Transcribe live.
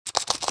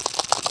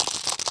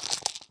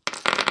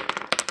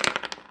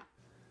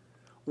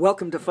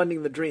Welcome to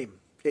Funding the Dream,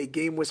 a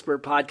Game Whisperer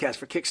podcast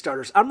for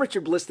Kickstarters. I'm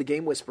Richard Bliss, the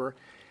Game Whisperer,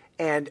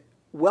 and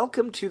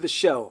welcome to the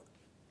show.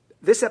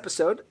 This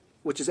episode,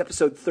 which is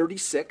episode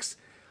 36,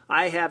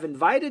 I have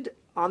invited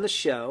on the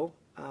show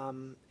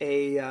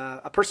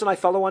a person I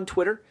follow on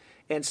Twitter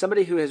and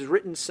somebody who has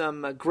written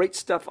some great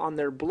stuff on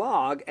their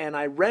blog, and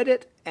I read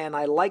it and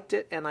I liked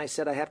it, and I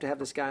said I have to have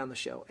this guy on the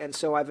show. And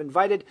so I've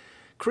invited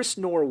Chris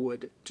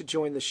Norwood to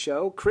join the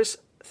show. Chris,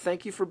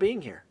 thank you for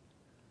being here.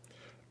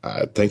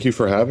 Thank you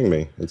for having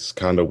me. It's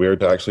kind of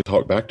weird to actually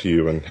talk back to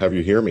you and have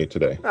you hear me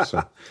today.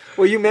 So.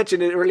 Well, you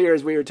mentioned it earlier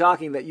as we were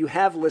talking that you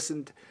have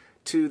listened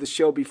to the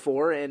show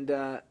before, and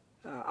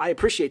I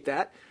appreciate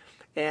that.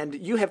 And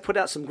you have put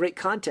out some great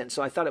content,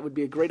 so I thought it would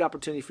be a great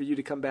opportunity for you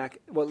to come back.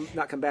 Well,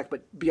 not come back,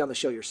 but be on the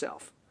show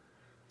yourself.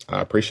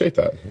 I appreciate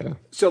that, yeah.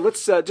 So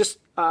let's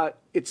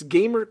it's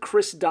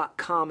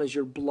gamerchris.com is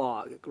your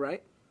blog,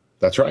 right?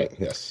 That's right,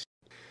 yes.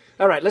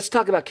 All right, let's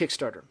talk about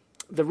Kickstarter.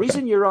 The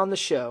reason you're on the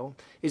show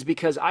is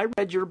because I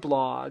read your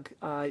blog.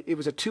 It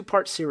was a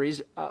two-part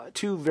series,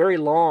 two very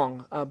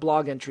long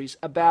blog entries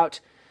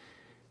about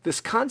this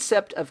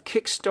concept of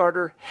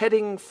Kickstarter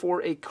heading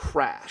for a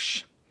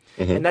crash.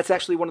 Mm-hmm. And that's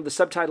actually one of the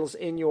subtitles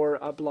in your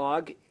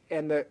blog.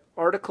 And the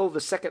article,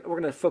 we're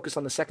going to focus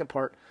on the second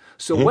part.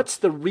 So What's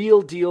the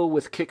real deal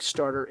with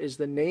Kickstarter is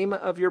the name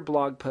of your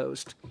blog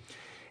post.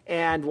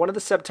 And one of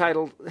the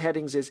subtitle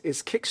headings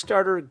is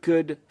Kickstarter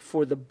good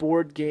for the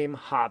board game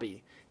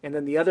hobby? And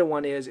then the other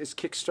one is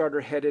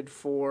Kickstarter headed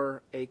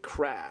for a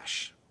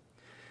crash?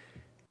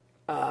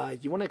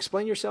 You want to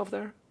explain yourself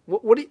there?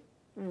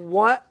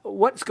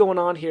 What's going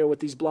on here with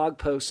these blog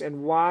posts,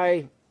 and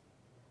why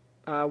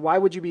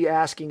would you be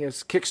asking,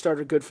 is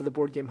Kickstarter good for the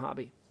board game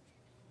hobby?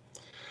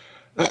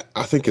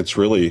 I think it's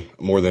really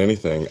more than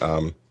anything.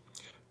 I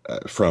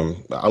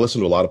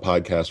listen to a lot of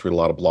podcasts, read a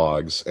lot of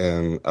blogs,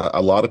 and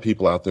a lot of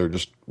people out there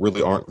just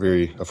really aren't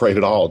very afraid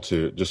at all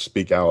to just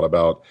speak out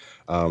about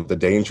the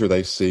danger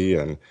they see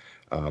and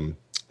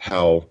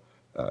how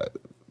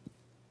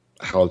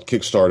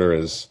Kickstarter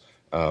is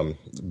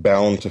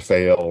bound to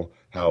fail,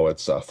 how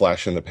it's a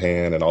flash in the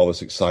pan and all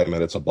this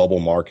excitement. It's a bubble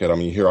market. I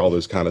mean, you hear all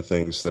those kind of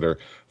things that are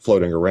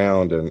floating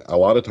around, and a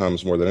lot of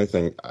times, more than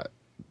anything,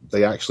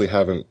 they actually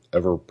haven't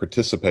ever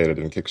participated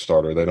in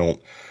Kickstarter.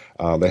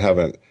 They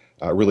haven't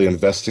really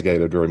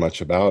investigated very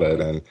much about it.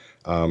 And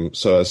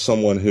so as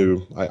someone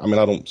who, I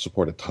don't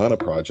support a ton of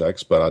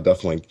projects, but I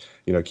definitely,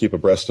 keep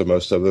abreast of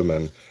most of them,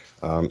 and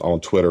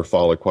on Twitter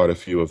follow quite a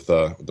few of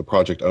the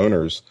project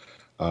owners.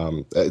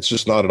 It's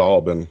just not at all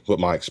been what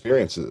my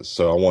experience is.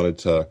 So I wanted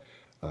to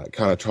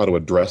kind of try to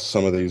address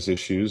some of these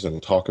issues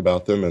and talk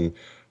about them, and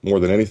more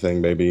than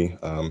anything, maybe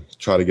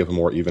try to give a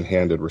more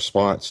even-handed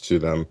response to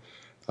them,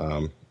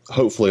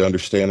 hopefully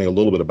understanding a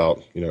little bit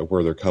about,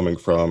 where they're coming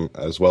from,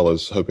 as well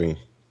as hoping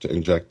to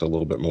inject a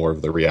little bit more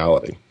of the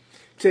reality.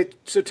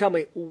 So tell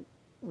me,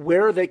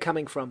 where are they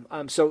coming from?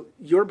 So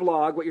your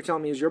blog, what you're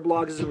telling me is your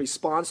blog is in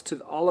response to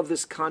all of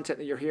this content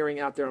that you're hearing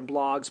out there on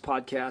blogs,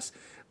 podcasts,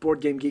 Board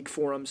Game Geek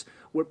forums,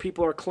 where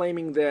people are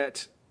claiming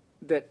that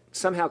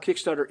somehow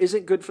Kickstarter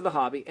isn't good for the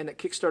hobby and that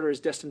Kickstarter is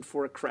destined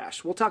for a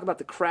crash. We'll talk about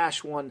the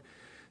crash one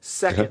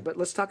second, but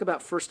let's talk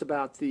first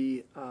about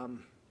the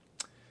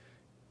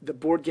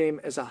board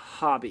game as a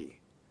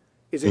hobby.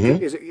 Is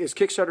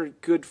Kickstarter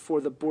good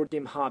for the board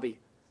game hobby?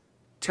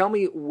 Tell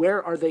me,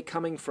 where are they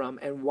coming from,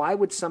 and why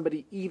would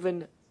somebody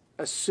even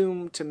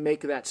assume to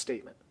make that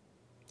statement?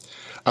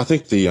 I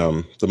think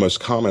the most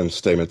common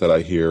statement that I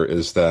hear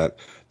is that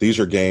these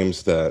are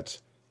games that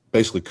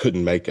basically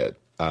couldn't make it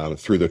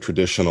through the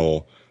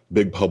traditional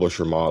big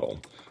publisher model,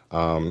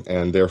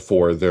 and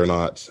therefore they're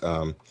not.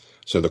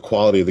 So the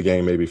quality of the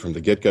game maybe from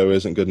the get-go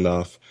isn't good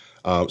enough.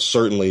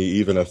 Certainly,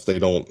 even if they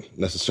don't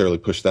necessarily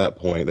push that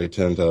point, they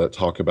tend to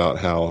talk about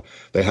how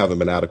they haven't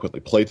been adequately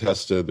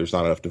play-tested. There's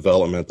not enough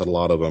development, that a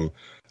lot of them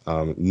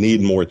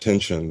need more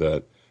attention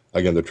that,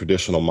 again, the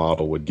traditional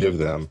model would give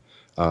them.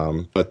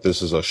 But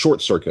this is a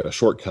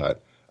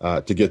shortcut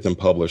to get them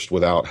published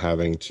without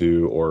having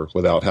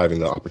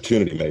the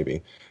opportunity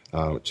maybe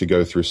to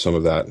go through some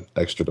of that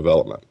extra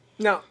development.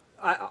 Now,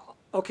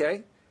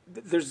 okay,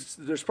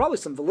 there's probably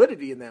some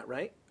validity in that,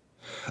 right?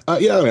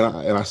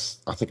 Yeah,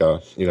 I think I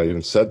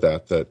even said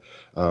that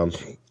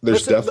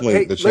there's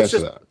definitely the chance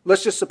of that.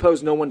 Let's just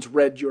suppose no one's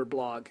read your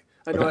blog.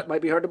 I know that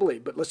might be hard to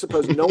believe, but let's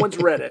suppose no one's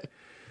read it.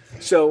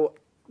 So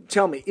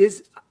tell me,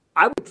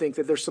 I would think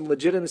that there's some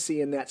legitimacy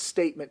in that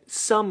statement, that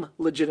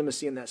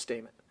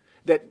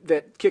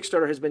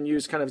Kickstarter has been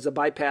used kind of as a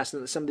bypass,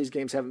 and that some of these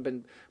games haven't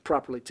been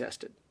properly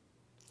tested.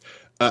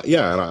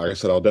 Yeah, and like I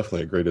said, I'll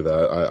definitely agree to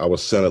that. I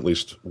was sent at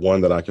least one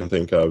that I can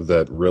think of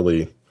that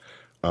really.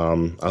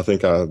 I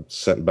think I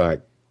sent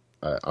back,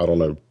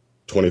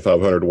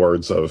 2,500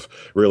 words of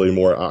really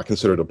more I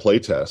considered a play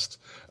test,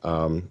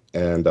 and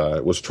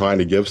was trying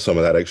to give some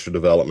of that extra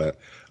development.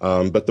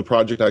 But the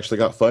project actually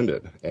got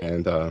funded,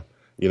 and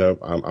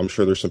I'm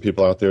sure there's some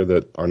people out there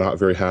that are not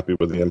very happy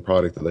with the end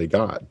product that they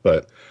got.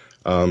 But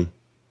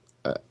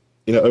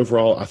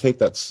overall, I think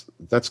that's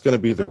going to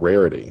be the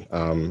rarity.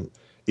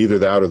 Either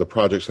that, or the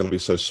project's going to be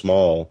so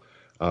small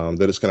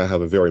that it's going to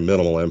have a very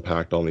minimal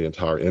impact on the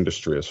entire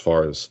industry as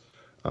far as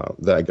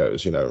that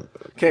goes.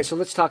 Okay, so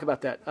let's talk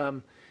about that.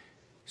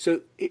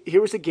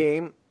 Here was a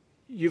game.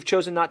 You've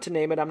chosen not to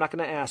name it. I'm not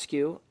going to ask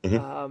you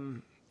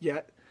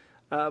yet.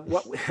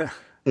 What?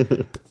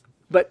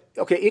 But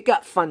okay, it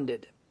got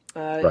funded.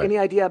 Right. Any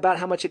idea about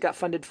how much it got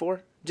funded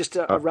for? Just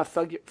a rough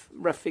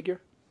figure.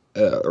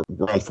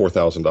 Around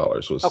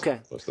 $4,000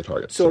 was the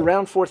target. So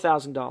around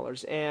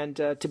 $4,000, and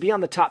to be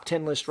on the top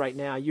 10 list right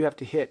now, you have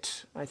to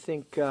hit, I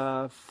think,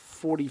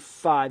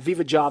 45.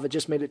 Viva Java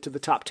just made it to the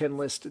top 10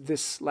 list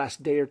this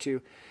last day or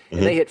two,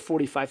 and they hit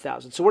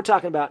 45,000. So we're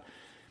talking about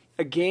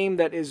a game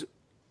that is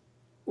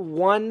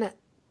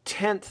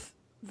 1/10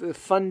 the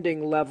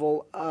funding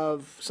level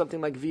of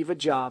something like Viva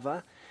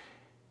Java.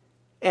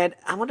 And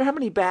I wonder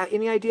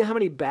any idea how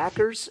many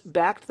backers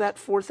backed that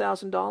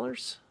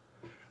 $4,000?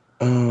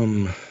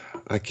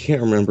 I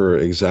can't remember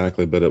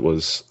exactly, but it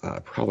was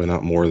probably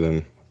not more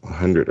than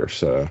 100 or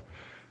so.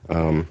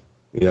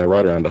 Yeah,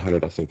 right around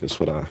 100, I think is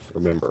what I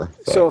remember.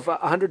 But, so if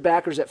 100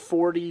 backers at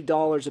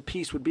 $40 a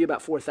piece would be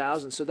about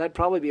 4,000. So that'd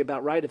probably be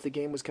about right if the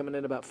game was coming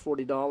in about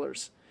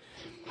 $40.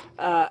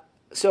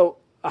 So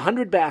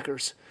 100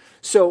 backers.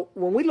 So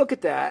when we look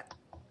at that,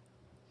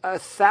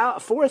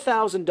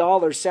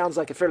 $4,000 sounds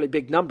like a fairly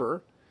big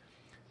number.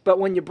 But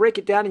when you break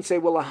it down and say,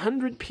 well,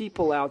 100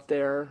 people out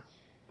there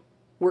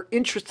were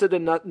interested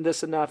in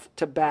this enough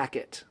to back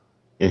it.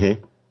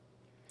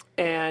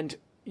 And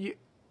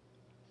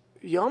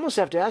you almost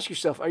have to ask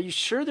yourself, are you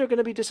sure they're going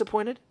to be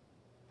disappointed?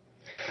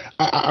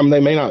 they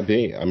may not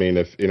be. I mean,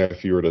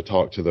 if you were to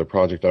talk to the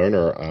project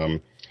owner,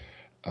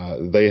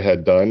 they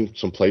had done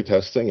some play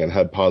testing and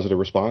had positive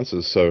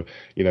responses. So,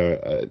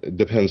 it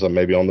depends on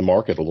maybe on the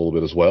market a little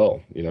bit as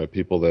well.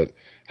 People that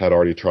had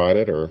already tried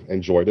it or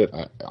enjoyed it.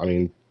 I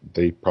mean,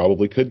 they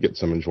probably could get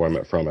some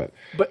enjoyment from it.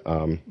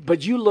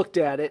 But you looked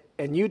at it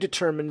and you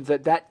determined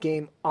that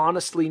game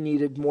honestly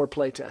needed more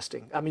play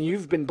testing. I mean,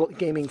 you've been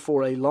gaming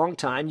for a long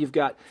time.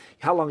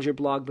 How long has your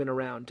blog been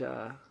around?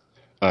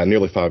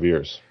 Nearly 5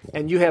 years.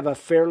 And you have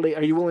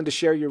are you willing to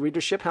share your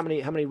readership? How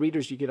many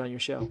readers do you get on your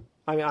show?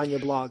 I mean, on your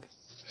blog?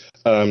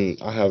 I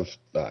have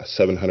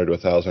 700 to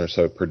 1,000 or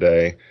so per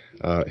day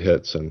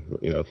hits, and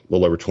a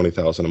little over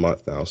 20,000 a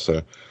month now.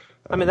 So,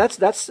 I mean, that's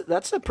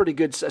a pretty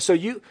good. So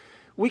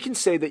we can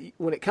say that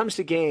when it comes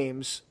to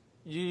games,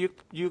 you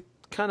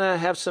kind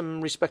of have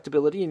some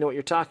respectability. You know what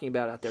you're talking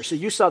about out there. So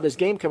you saw this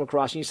game come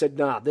across, and you said,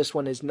 "Nah, this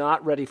one is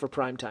not ready for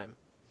prime time."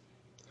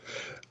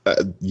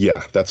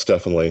 Yeah, that's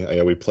definitely.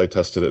 We play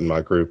tested it in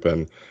my group,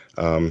 and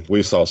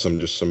we saw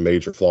some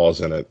major flaws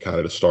in it, kind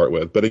of to start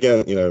with. But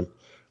again,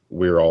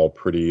 we're all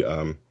pretty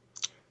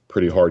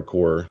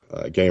hardcore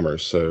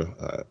gamers, so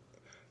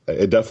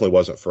it definitely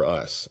wasn't for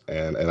us.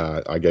 And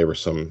I gave her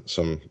some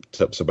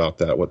tips about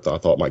that, what I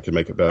thought could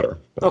make it better.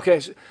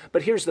 Okay,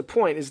 but here's the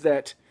point: is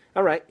that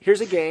all right? Here's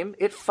a game.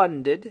 It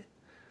funded.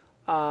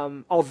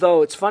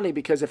 Although it's funny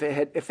because if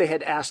they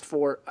had asked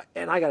for,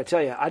 and I got to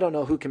tell you, I don't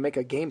know who can make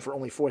a game for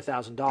only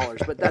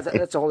 $4,000, but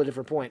that's a whole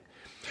different point.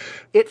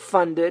 It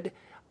funded.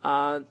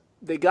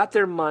 They got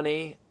their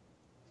money.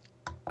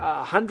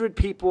 100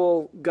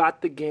 people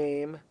got the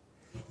game.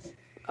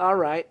 All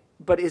right,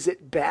 but is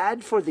it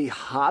bad for the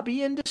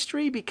hobby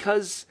industry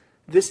because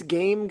this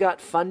game got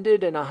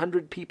funded and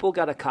 100 people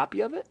got a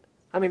copy of it?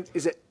 I mean,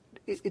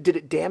 did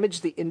it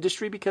damage the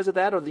industry because of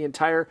that, or the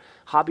entire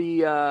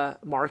hobby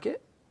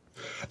market?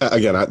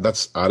 Again, I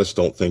just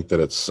don't think that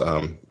it's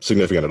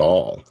significant at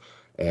all,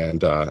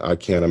 and I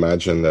can't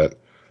imagine that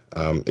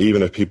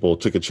even if people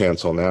took a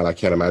chance on that, I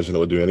can't imagine it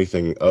would do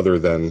anything other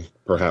than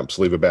perhaps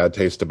leave a bad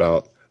taste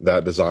about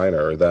that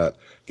designer or that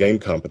game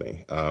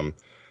company,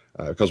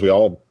 because we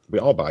all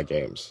buy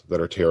games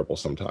that are terrible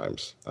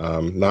sometimes,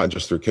 not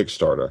just through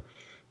Kickstarter.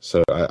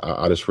 So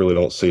I just really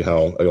don't see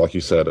how, like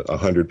you said,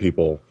 100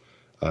 people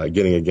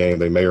getting a game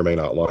they may or may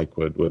not like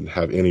would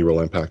have any real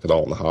impact at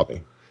all on the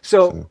hobby.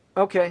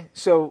 Okay,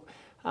 so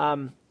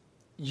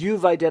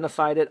you've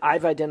identified it.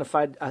 I've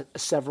identified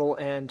several,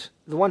 and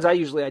the ones I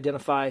usually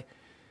identify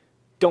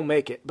don't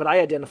make it. But I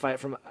identify it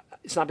from.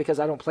 It's not because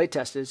I don't play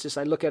test it. It's just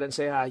I look at it and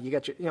say, you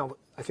got your.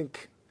 I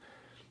think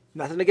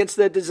nothing against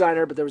the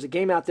designer, but there was a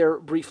game out there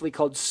briefly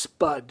called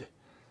Spud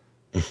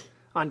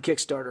on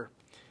Kickstarter.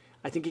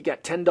 I think he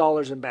got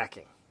 $10 in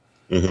backing.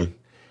 Mm-hmm.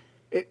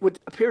 It would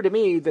appear to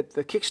me that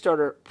the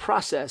Kickstarter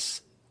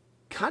process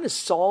kind of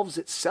solves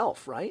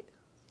itself, right?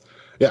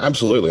 Yeah,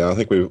 absolutely. I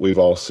think we've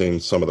all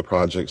seen some of the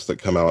projects that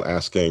come out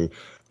asking,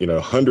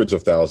 hundreds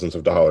of thousands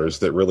of dollars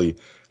that really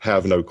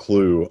have no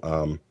clue,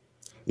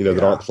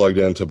 that aren't plugged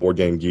into Board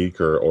Game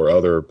Geek or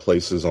other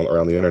places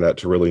around the internet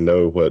to really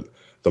know what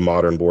the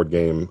modern board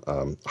game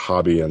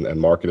hobby and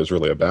market is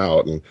really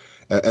about.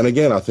 And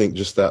again, I think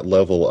just that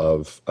level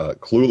of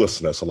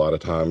cluelessness a lot of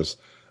times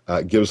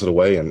gives it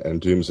away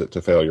and dooms it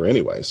to failure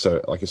anyway.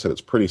 So like I said,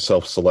 it's pretty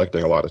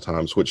self-selecting a lot of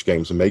times which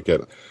games make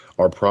it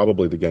are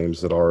probably the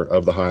games that are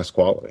of the highest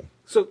quality.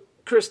 So,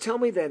 Chris, tell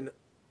me then,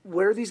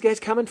 where are these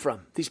guys coming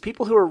from? These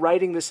people who are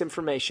writing this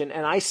information,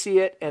 and I see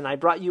it, and I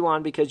brought you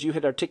on because you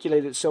had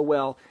articulated it so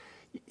well.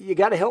 you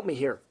got to help me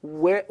here.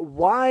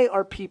 Why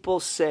are people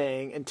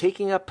saying and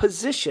taking a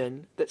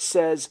position that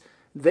says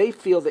they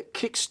feel that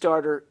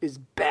Kickstarter is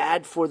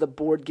bad for the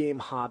board game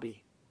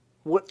hobby?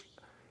 What?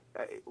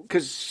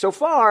 Because so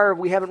far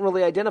we haven't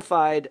really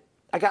identified.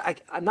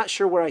 I'm not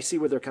sure where I see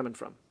where they're coming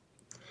from.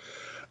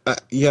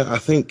 Yeah, I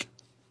think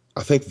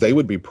they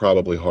would be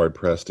probably hard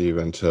pressed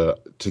even to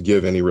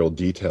give any real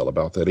detail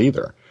about that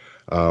either.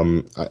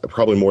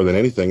 Probably more than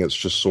anything, it's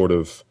just sort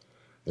of,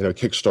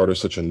 Kickstarter is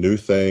such a new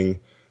thing.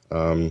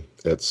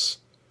 It's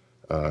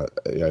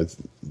it's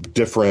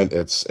different.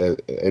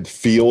 It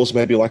feels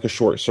maybe like a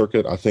short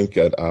circuit. I think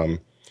at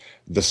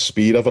the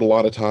speed of it a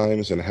lot of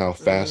times and how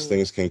fast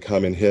things can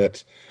come and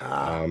hit.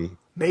 That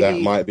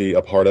Maybe. might be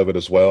a part of it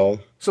as well.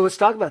 So let's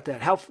talk about that.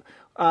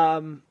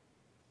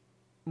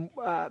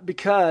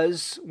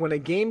 Because when a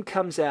game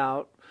comes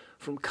out,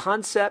 from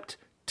concept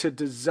to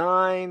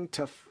design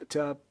to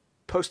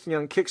posting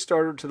on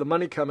Kickstarter to the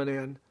money coming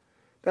in,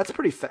 that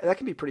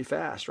can be pretty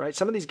fast, right?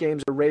 Some of these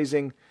games are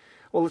raising.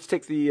 Well, let's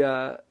take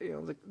the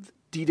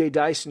D-Day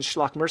Dice and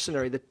Schlock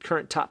Mercenary, the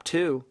current top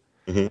two.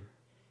 Hmm.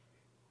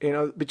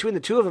 Between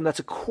the two of them,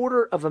 that's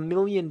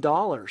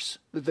 $250,000.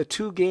 The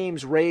two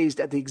games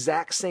raised at the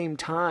exact same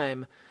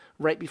time,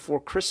 right before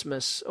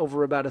Christmas,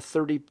 over about a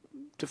 30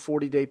 to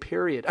 40-day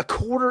period.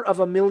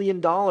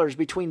 $250,000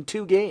 between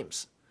two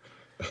games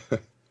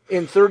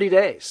in 30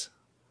 days.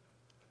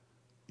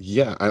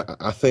 Yeah,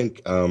 I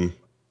think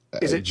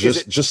Is it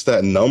just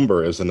that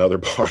number is another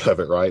part of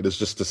it, right? It's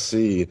just to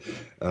see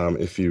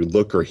if you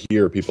look or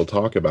hear people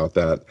talk about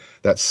that.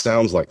 That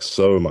sounds like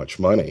so much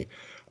money,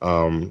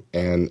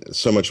 and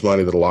so much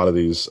money that a lot of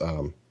these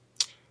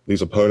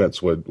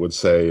opponents would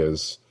say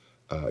is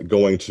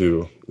going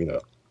to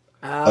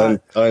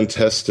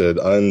untested,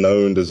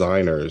 unknown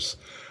designers.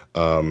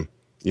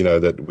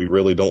 That we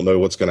really don't know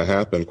what's going to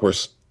happen. Of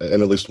course,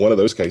 in at least one of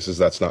those cases,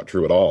 that's not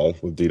true at all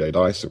with D-Day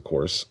Dice, of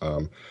course.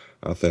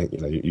 I think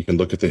you can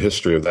look at the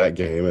history of that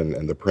game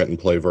and the print and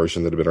play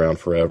version that have been around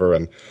forever,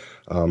 and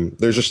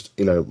there's just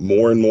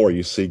more and more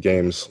you see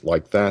games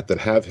like that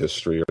have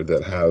history or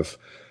that have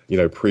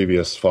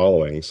previous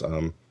followings.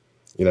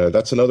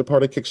 That's another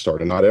part of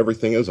Kickstarter. Not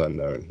everything is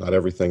unknown. Not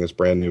everything is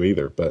brand new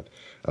either. But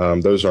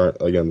those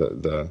aren't, again,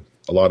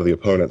 a lot of the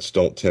opponents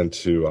don't tend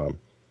to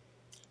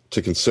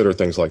consider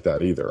things like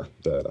that either.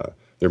 That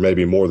there may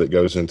be more that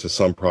goes into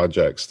some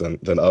projects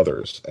than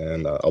others,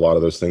 and a lot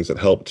of those things that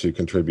help to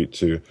contribute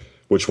to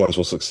which ones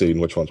will succeed and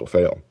which ones will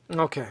fail.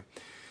 Okay.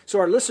 So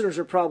our listeners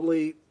are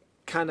probably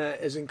kind of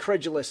as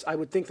incredulous. I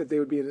would think that they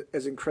would be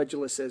as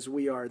incredulous as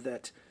we are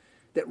that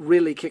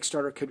really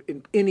Kickstarter could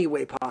in any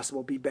way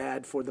possible be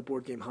bad for the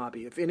board game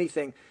hobby. If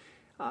anything,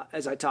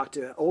 as I talked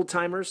to old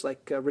timers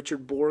like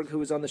Richard Borg, who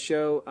was on the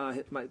show,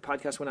 my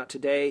podcast went out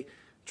today,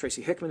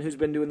 Tracy Hickman, who's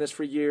been doing this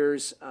for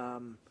years.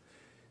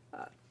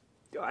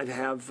 I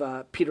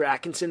have Peter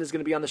Atkinson is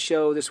going to be on the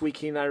show this week.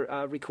 He and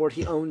I record.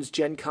 He owns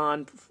Gen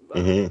Con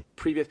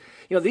previous.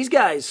 These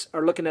guys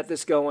are looking at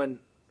this going,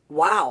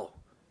 wow,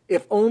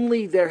 if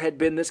only there had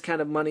been this kind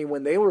of money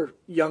when they were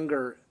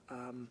younger.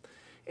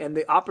 And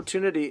the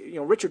opportunity,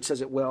 Richard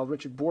says it well,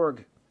 Richard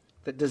Borg,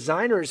 that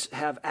designers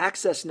have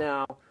access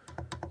now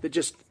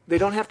that they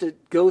don't have to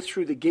go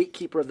through the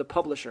gatekeeper of the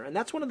publisher. And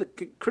that's one of the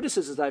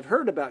criticisms I've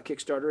heard about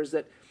Kickstarter is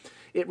that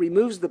it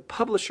removes the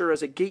publisher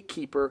as a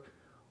gatekeeper,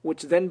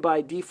 which then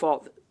by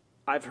default,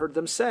 I've heard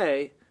them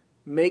say,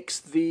 makes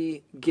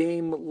the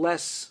game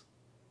less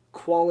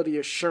quality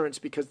assurance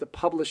because the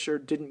publisher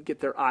didn't get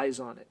their eyes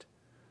on it.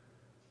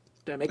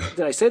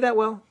 Did I say that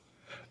well?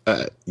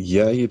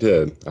 Yeah, you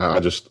did.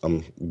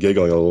 I'm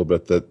giggling a little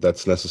bit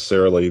that's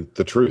necessarily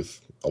the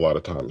truth a lot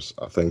of times.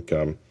 I think,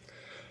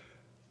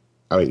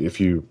 if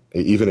you,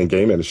 even in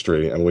game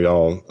industry, and we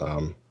all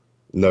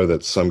know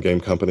that some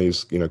game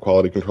companies,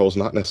 quality control is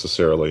not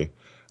necessarily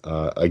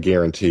a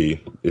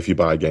guarantee if you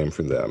buy a game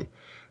from them.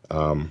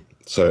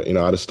 So,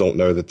 I just don't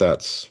know that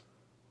that's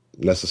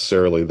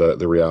necessarily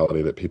the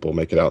reality that people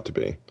make it out to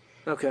be.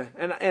 Okay,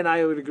 and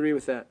I would agree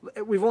with that.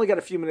 We've only got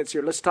a few minutes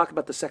here. Let's talk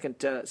about the second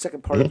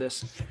part of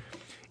this.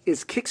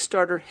 Is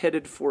Kickstarter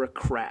headed for a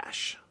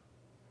crash?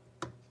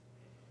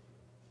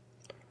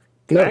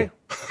 Okay.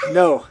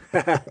 No.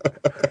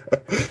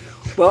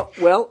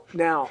 Well,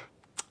 now,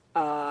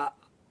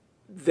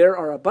 there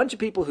are a bunch of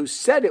people who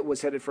said it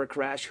was headed for a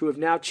crash who have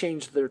now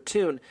changed their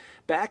tune.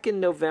 Back in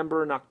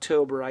November and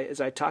October,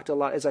 as I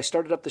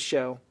started up the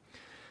show,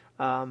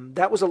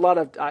 that was a lot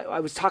of.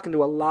 I was talking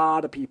to a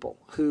lot of people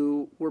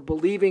who were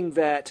believing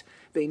that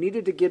they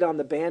needed to get on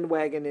the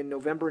bandwagon in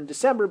November and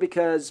December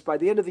because by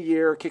the end of the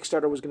year,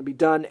 Kickstarter was going to be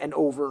done and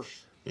over,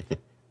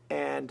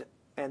 and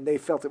they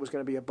felt it was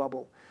going to be a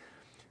bubble.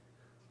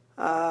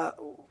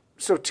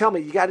 So tell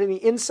me, you got any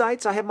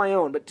insights? I have my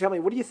own, but tell me,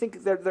 what do you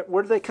think?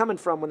 Where are they coming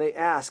from when they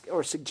ask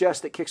or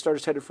suggest that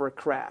Kickstarter's headed for a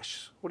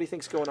crash? What do you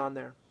think's going on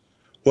there?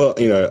 Well,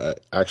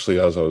 actually,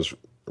 as I was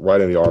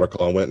writing the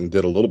article, I went and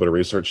did a little bit of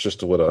research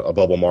just to what a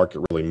bubble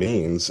market really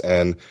means,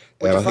 and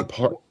I think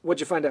what'd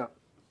you find out?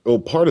 Well,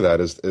 part of that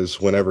is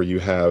whenever you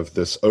have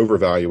this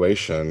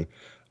overvaluation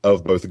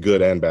of both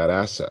good and bad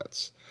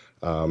assets.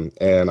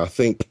 And I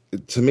think,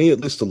 to me, at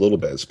least a little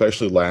bit,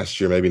 especially last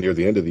year, maybe near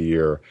the end of the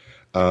year,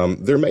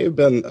 there may have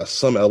been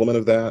some element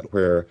of that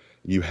where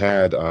you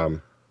had,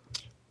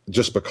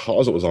 just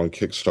because it was on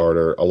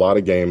Kickstarter, a lot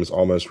of games,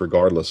 almost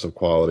regardless of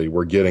quality,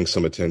 were getting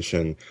some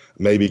attention,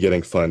 maybe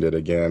getting funded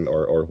again,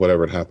 or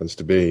whatever it happens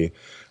to be.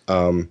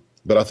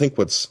 But I think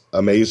what's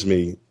amazed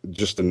me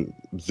just in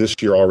this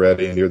year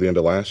already and near the end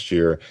of last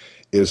year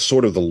is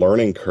sort of the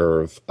learning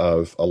curve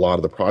of a lot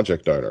of the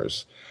project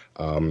owners,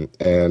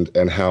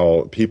 and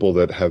how people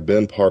that have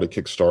been part of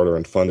Kickstarter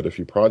and funded a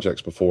few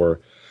projects before,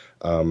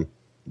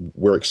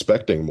 we're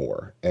expecting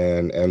more,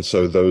 and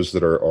so those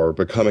that are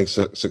becoming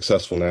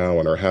successful now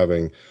and are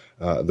having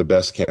the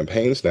best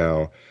campaigns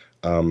now,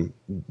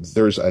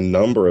 there's a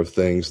number of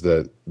things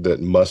that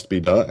must be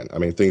done. I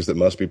mean, things that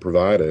must be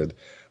provided,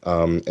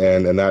 and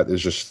that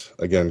is just,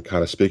 again,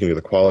 kind of speaking to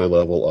the quality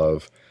level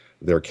of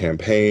their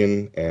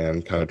campaign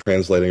and kind of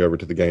translating over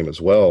to the game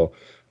as well.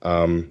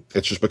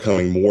 It's just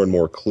becoming more and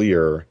more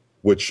clear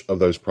which of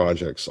those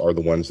projects are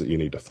the ones that you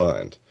need to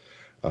fund.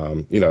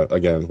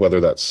 Again,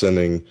 whether that's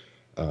sending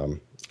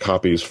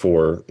copies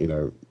for,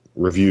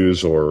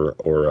 reviews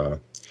or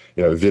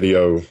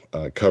video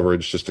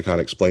coverage just to kind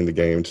of explain the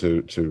game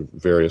to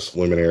various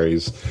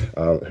luminaries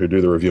who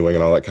do the reviewing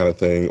and all that kind of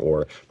thing,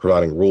 or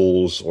providing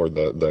rules or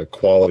the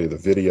quality of the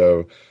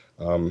video.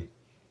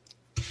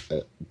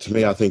 To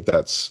me, I think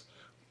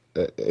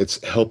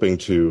it's helping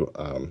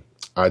to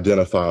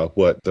identify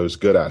what those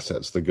good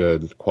assets, the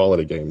good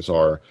quality games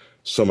are,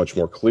 so much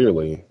more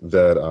clearly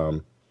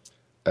that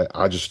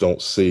I just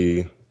don't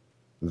see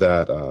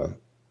that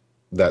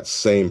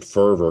same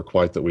fervor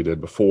quite that we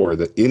did before,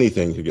 that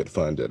anything could get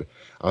funded.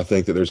 I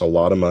think that there's a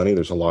lot of money,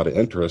 there's a lot of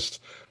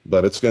interest,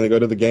 but it's going to go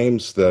to the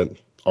games that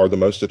are the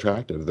most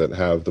attractive, that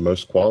have the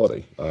most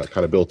quality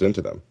kind of built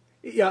into them.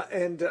 Yeah,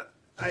 and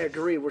I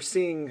agree. We're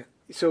seeing,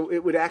 so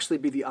it would actually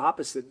be the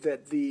opposite,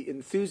 that the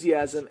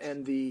enthusiasm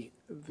and the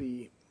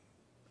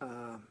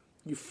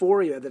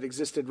euphoria that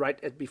existed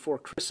before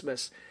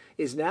Christmas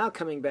is now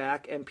coming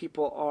back, and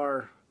people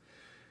are.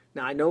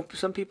 Now, I know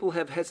some people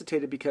have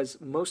hesitated because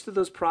most of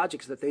those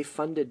projects that they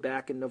funded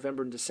back in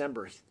November and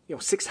December,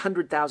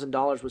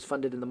 $600,000 was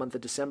funded in the month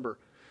of December,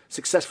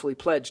 successfully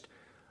pledged.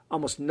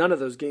 Almost none of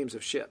those games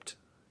have shipped.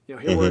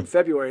 Here we're in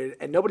February,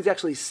 and nobody's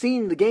actually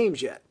seen the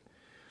games yet.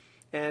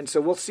 And so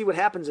we'll see what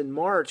happens in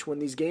March when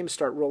these games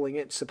start rolling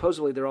in.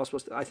 Supposedly they're all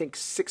supposed to, I think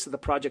 6 of the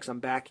projects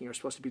I'm backing are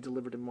supposed to be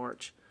delivered in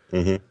March.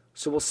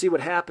 So we'll see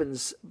what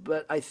happens.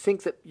 But I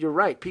think that you're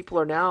right. People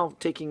are now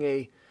taking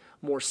a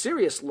more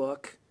serious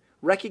look,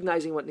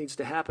 recognizing what needs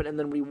to happen, and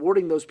then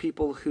rewarding those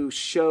people who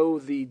show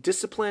the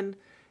discipline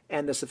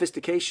and the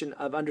sophistication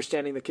of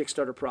understanding the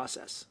Kickstarter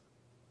process.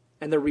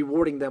 And they're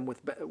rewarding them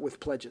with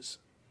pledges.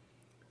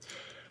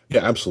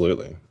 Yeah,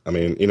 absolutely. I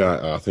mean,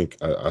 I think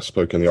I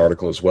spoke in the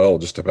article as well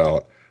just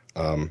about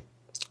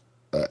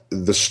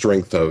the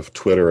strength of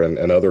Twitter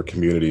and other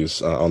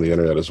communities on the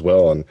internet as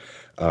well,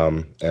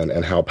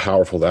 and how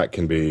powerful that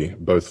can be,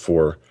 both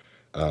for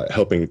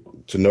helping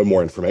to know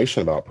more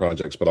information about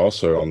projects, but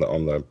also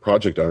on the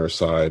project owner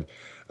side,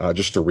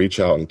 just to reach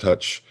out and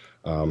touch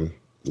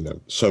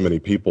so many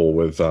people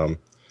with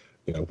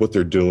what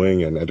they're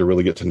doing, and to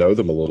really get to know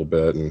them a little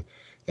bit.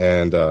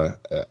 And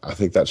I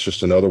think that's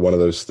just another one of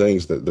those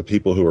things that the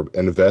people who are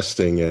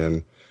investing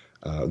in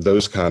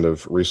those kind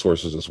of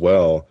resources as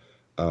well,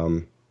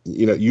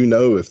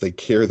 if they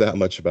care that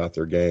much about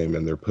their game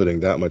and they're putting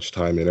that much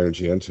time and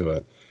energy into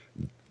it,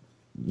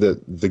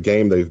 the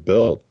game they've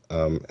built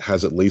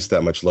has at least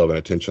that much love and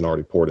attention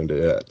already poured into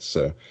it.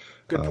 So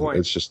good point.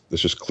 It's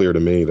just clear to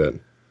me that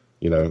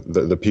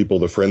the people,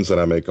 the friends that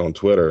I make on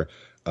Twitter,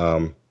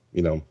 I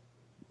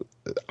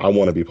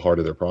want to be part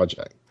of their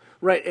project.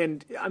 Right,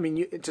 and I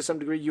mean, to some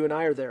degree, you and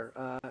I are there.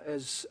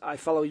 As I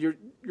follow your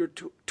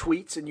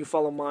tweets and you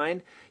follow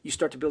mine, you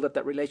start to build up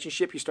that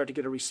relationship. You start to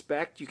get a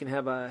respect. You can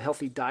have a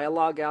healthy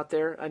dialogue out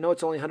there. I know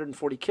it's only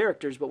 140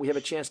 characters, but we have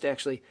a chance to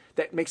actually,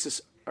 that makes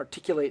us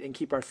articulate and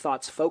keep our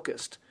thoughts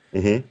focused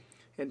and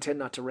tend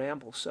not to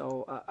ramble.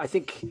 So I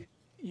think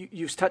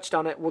you've touched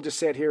on it. We'll just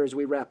say it here as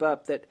we wrap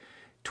up, that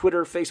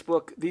Twitter,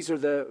 Facebook, these are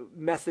the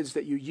methods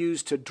that you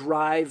use to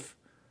drive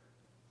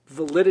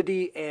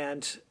validity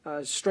and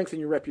strengthen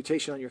your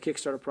reputation on your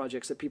Kickstarter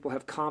projects, that people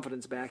have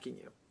confidence backing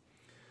you.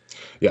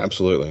 Yeah,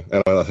 absolutely.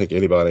 And I think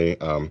anybody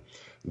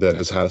that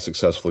has had a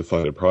successfully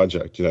funded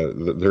project, they're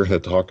going to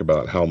talk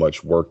about how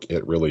much work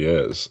it really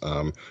is,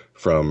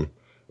 from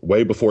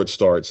way before it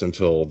starts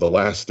until the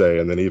last day,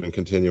 and then even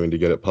continuing to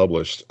get it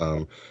published.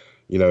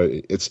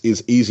 It's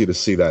easy to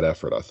see that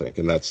effort, I think.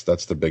 And that's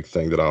the big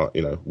thing that I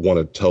want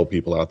to tell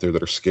people out there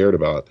that are scared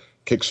about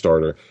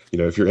Kickstarter.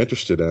 If you're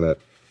interested in it,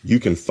 you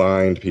can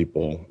find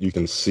people, you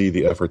can see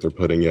the effort they're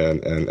putting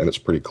in, and it's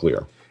pretty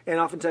clear. And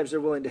oftentimes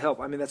they're willing to help.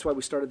 I mean, that's why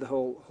we started the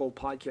whole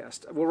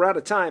podcast. Well, we're out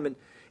of time, and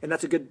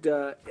that's a good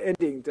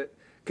ending,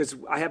 because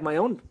I have my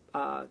own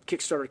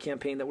Kickstarter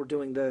campaign that we're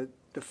doing, the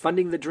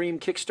Funding the Dream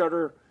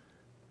Kickstarter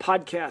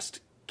podcast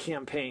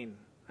campaign.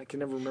 I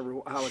can never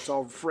remember how it's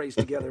all phrased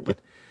together, but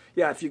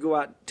Yeah, if you go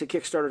out to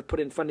Kickstarter, put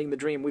in Funding the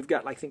Dream, we've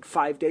got, I think,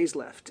 5 days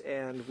left,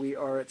 and we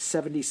are at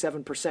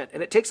 77%.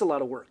 And it takes a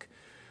lot of work.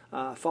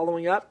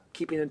 Following up,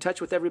 keeping in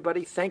touch with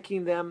everybody,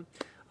 thanking them,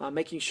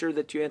 making sure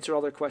that you answer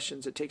all their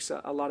questions. It takes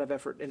a lot of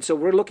effort. And so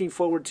we're looking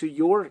forward to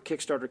your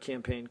Kickstarter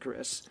campaign,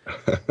 Chris.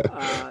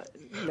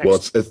 Well,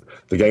 it's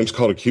the game's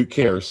called Acute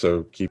Care,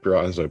 so keep your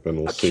eyes open.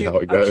 We'll see how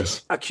it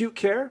goes. Acute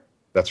Care?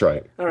 That's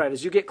right. All right.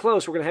 As you get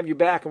close, we're going to have you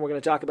back, and we're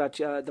going to talk about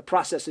the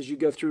process as you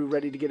go through,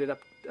 ready to get it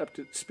up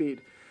to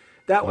speed.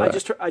 I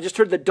just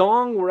heard the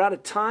dong. We're out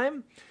of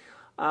time.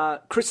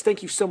 Chris,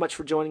 thank you so much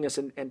for joining us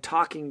and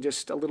talking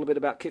just a little bit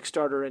about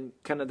Kickstarter and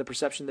kind of the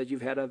perception that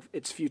you've had of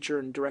its future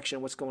and direction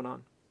and what's going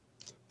on.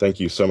 Thank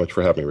you so much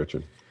for having me,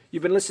 Richard.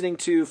 You've been listening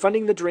to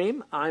Funding the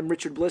Dream. I'm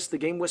Richard Bliss, the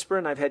Game Whisperer,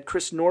 and I've had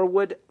Chris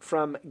Norwood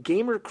from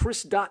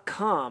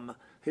GamerChris.com.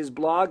 His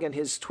blog and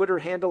his Twitter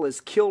handle is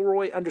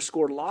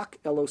Kilroy_Locke,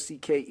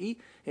 Locke,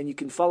 and you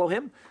can follow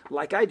him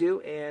like I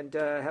do and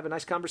have a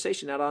nice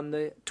conversation out on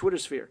the Twitter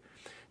sphere.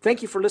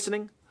 Thank you for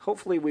listening.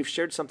 Hopefully we've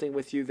shared something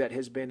with you that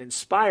has been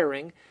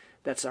inspiring.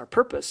 That's our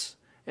purpose.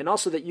 And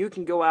also that you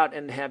can go out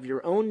and have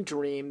your own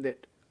dream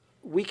that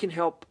we can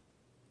help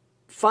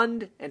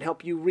fund and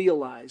help you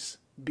realize.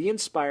 Be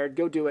inspired.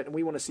 Go do it. And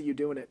we want to see you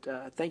doing it.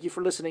 Thank you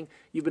for listening.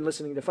 You've been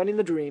listening to Funding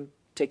the Dream.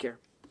 Take care.